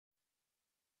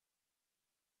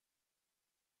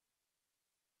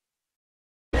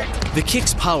The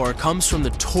kick's power comes from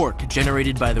the torque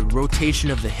generated by the rotation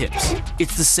of the hips.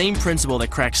 It's the same principle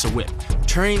that cracks a whip.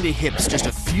 Turning the hips just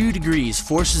a few degrees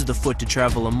forces the foot to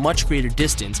travel a much greater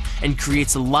distance and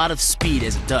creates a lot of speed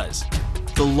as it does.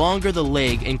 The longer the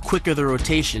leg and quicker the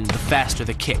rotation, the faster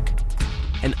the kick.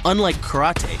 And unlike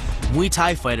karate, Muay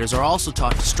Thai fighters are also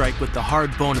taught to strike with the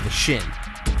hard bone of the shin.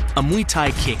 A Muay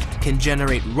Thai kick can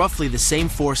generate roughly the same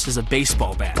force as a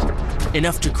baseball bat,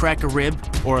 enough to crack a rib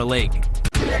or a leg.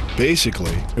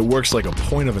 Basically, it works like a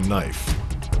point of a knife.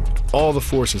 All the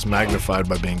force is magnified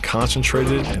by being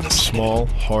concentrated in a small,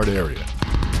 hard area.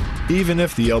 Even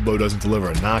if the elbow doesn't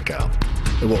deliver a knockout,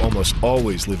 it will almost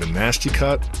always leave a nasty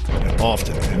cut and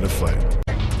often end a fight.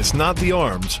 It's not the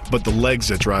arms, but the legs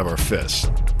that drive our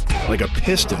fists. Like a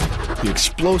piston, the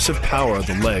explosive power of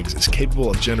the legs is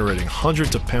capable of generating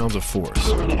hundreds of pounds of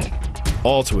force,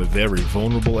 all to a very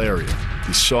vulnerable area,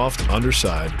 the soft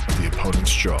underside of the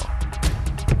opponent's jaw.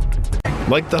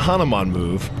 Like the Hanuman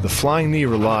move, the flying knee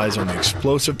relies on the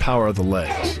explosive power of the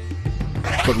legs.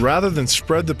 But rather than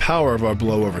spread the power of our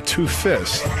blow over two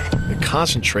fists, it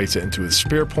concentrates it into the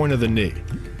spear point of the knee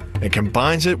and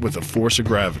combines it with the force of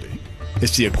gravity.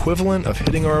 It's the equivalent of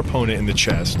hitting our opponent in the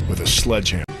chest with a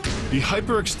sledgehammer. The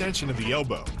hyperextension of the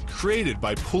elbow, created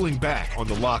by pulling back on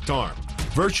the locked arm,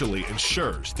 virtually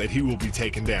ensures that he will be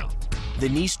taken down. The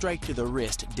knee strike to the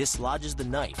wrist dislodges the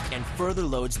knife and further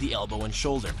loads the elbow and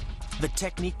shoulder. The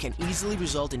technique can easily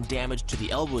result in damage to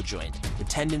the elbow joint, the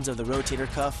tendons of the rotator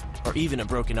cuff, or even a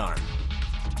broken arm.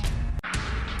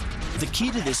 The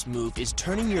key to this move is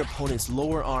turning your opponent's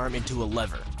lower arm into a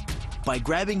lever. By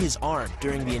grabbing his arm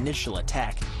during the initial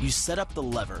attack, you set up the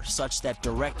lever such that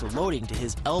direct loading to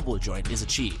his elbow joint is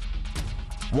achieved.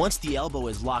 Once the elbow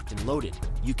is locked and loaded,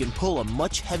 you can pull a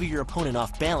much heavier opponent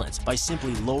off balance by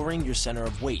simply lowering your center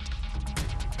of weight.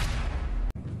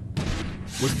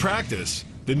 With practice,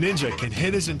 the ninja can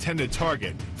hit his intended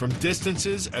target from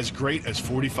distances as great as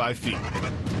 45 feet.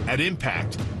 At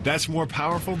impact, that's more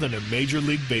powerful than a Major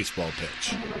League Baseball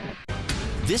pitch.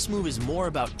 This move is more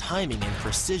about timing and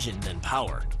precision than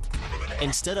power.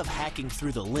 Instead of hacking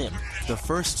through the limb, the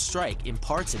first strike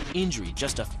imparts an injury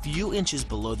just a few inches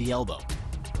below the elbow.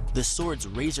 The sword's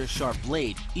razor-sharp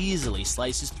blade easily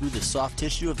slices through the soft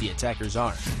tissue of the attacker's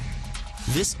arm.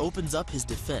 This opens up his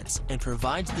defense and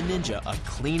provides the ninja a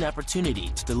clean opportunity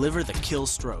to deliver the kill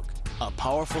stroke, a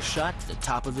powerful shot to the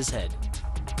top of his head.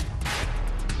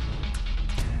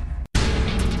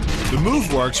 The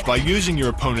move works by using your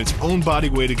opponent's own body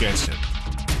weight against him.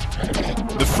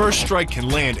 The first strike can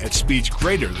land at speeds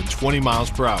greater than 20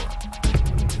 miles per hour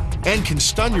and can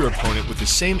stun your opponent with the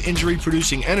same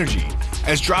injury-producing energy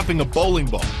as dropping a bowling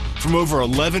ball from over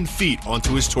 11 feet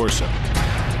onto his torso.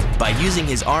 By using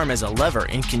his arm as a lever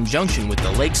in conjunction with the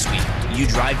leg sweep, you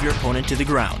drive your opponent to the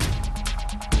ground.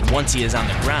 Once he is on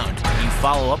the ground, you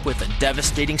follow up with a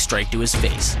devastating strike to his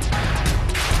face.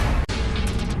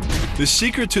 The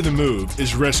secret to the move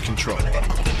is wrist control.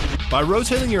 By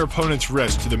rotating your opponent's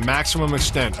wrist to the maximum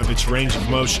extent of its range of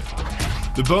motion,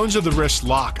 the bones of the wrist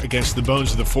lock against the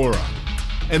bones of the forearm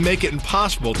and make it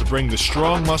impossible to bring the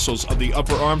strong muscles of the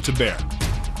upper arm to bear.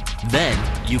 Then,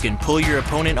 you can pull your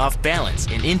opponent off balance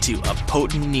and into a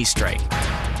potent knee strike.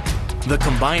 The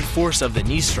combined force of the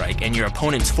knee strike and your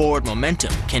opponent's forward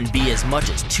momentum can be as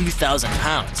much as 2,000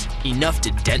 pounds, enough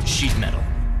to dent sheet metal.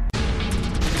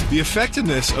 The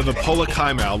effectiveness of the Pola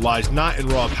Kaimao lies not in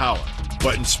raw power,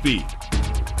 but in speed.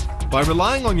 By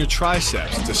relying on your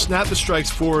triceps to snap the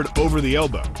strikes forward over the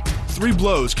elbow, 3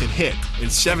 blows can hit in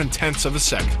 7/10 of a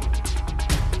second.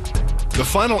 The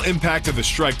final impact of the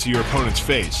strike to your opponent's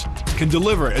face can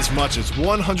deliver as much as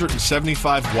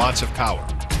 175 watts of power,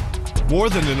 more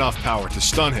than enough power to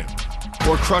stun him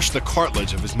or crush the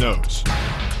cartilage of his nose.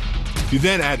 You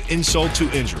then add insult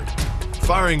to injury,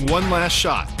 firing one last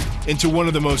shot into one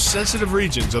of the most sensitive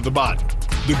regions of the body,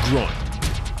 the groin.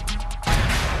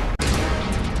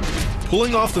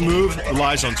 Pulling off the move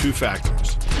relies on 2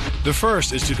 factors. The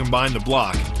first is to combine the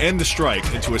block and the strike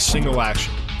into a single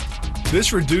action.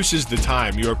 This reduces the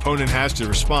time your opponent has to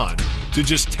respond to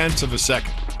just 1/10 of a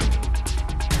second.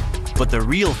 But the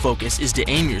real focus is to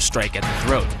aim your strike at the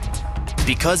throat.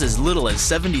 Because as little as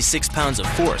 76 pounds of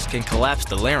force can collapse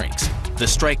the larynx, the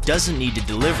strike doesn't need to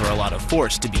deliver a lot of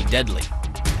force to be deadly.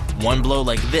 One blow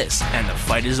like this and the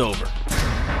fight is over.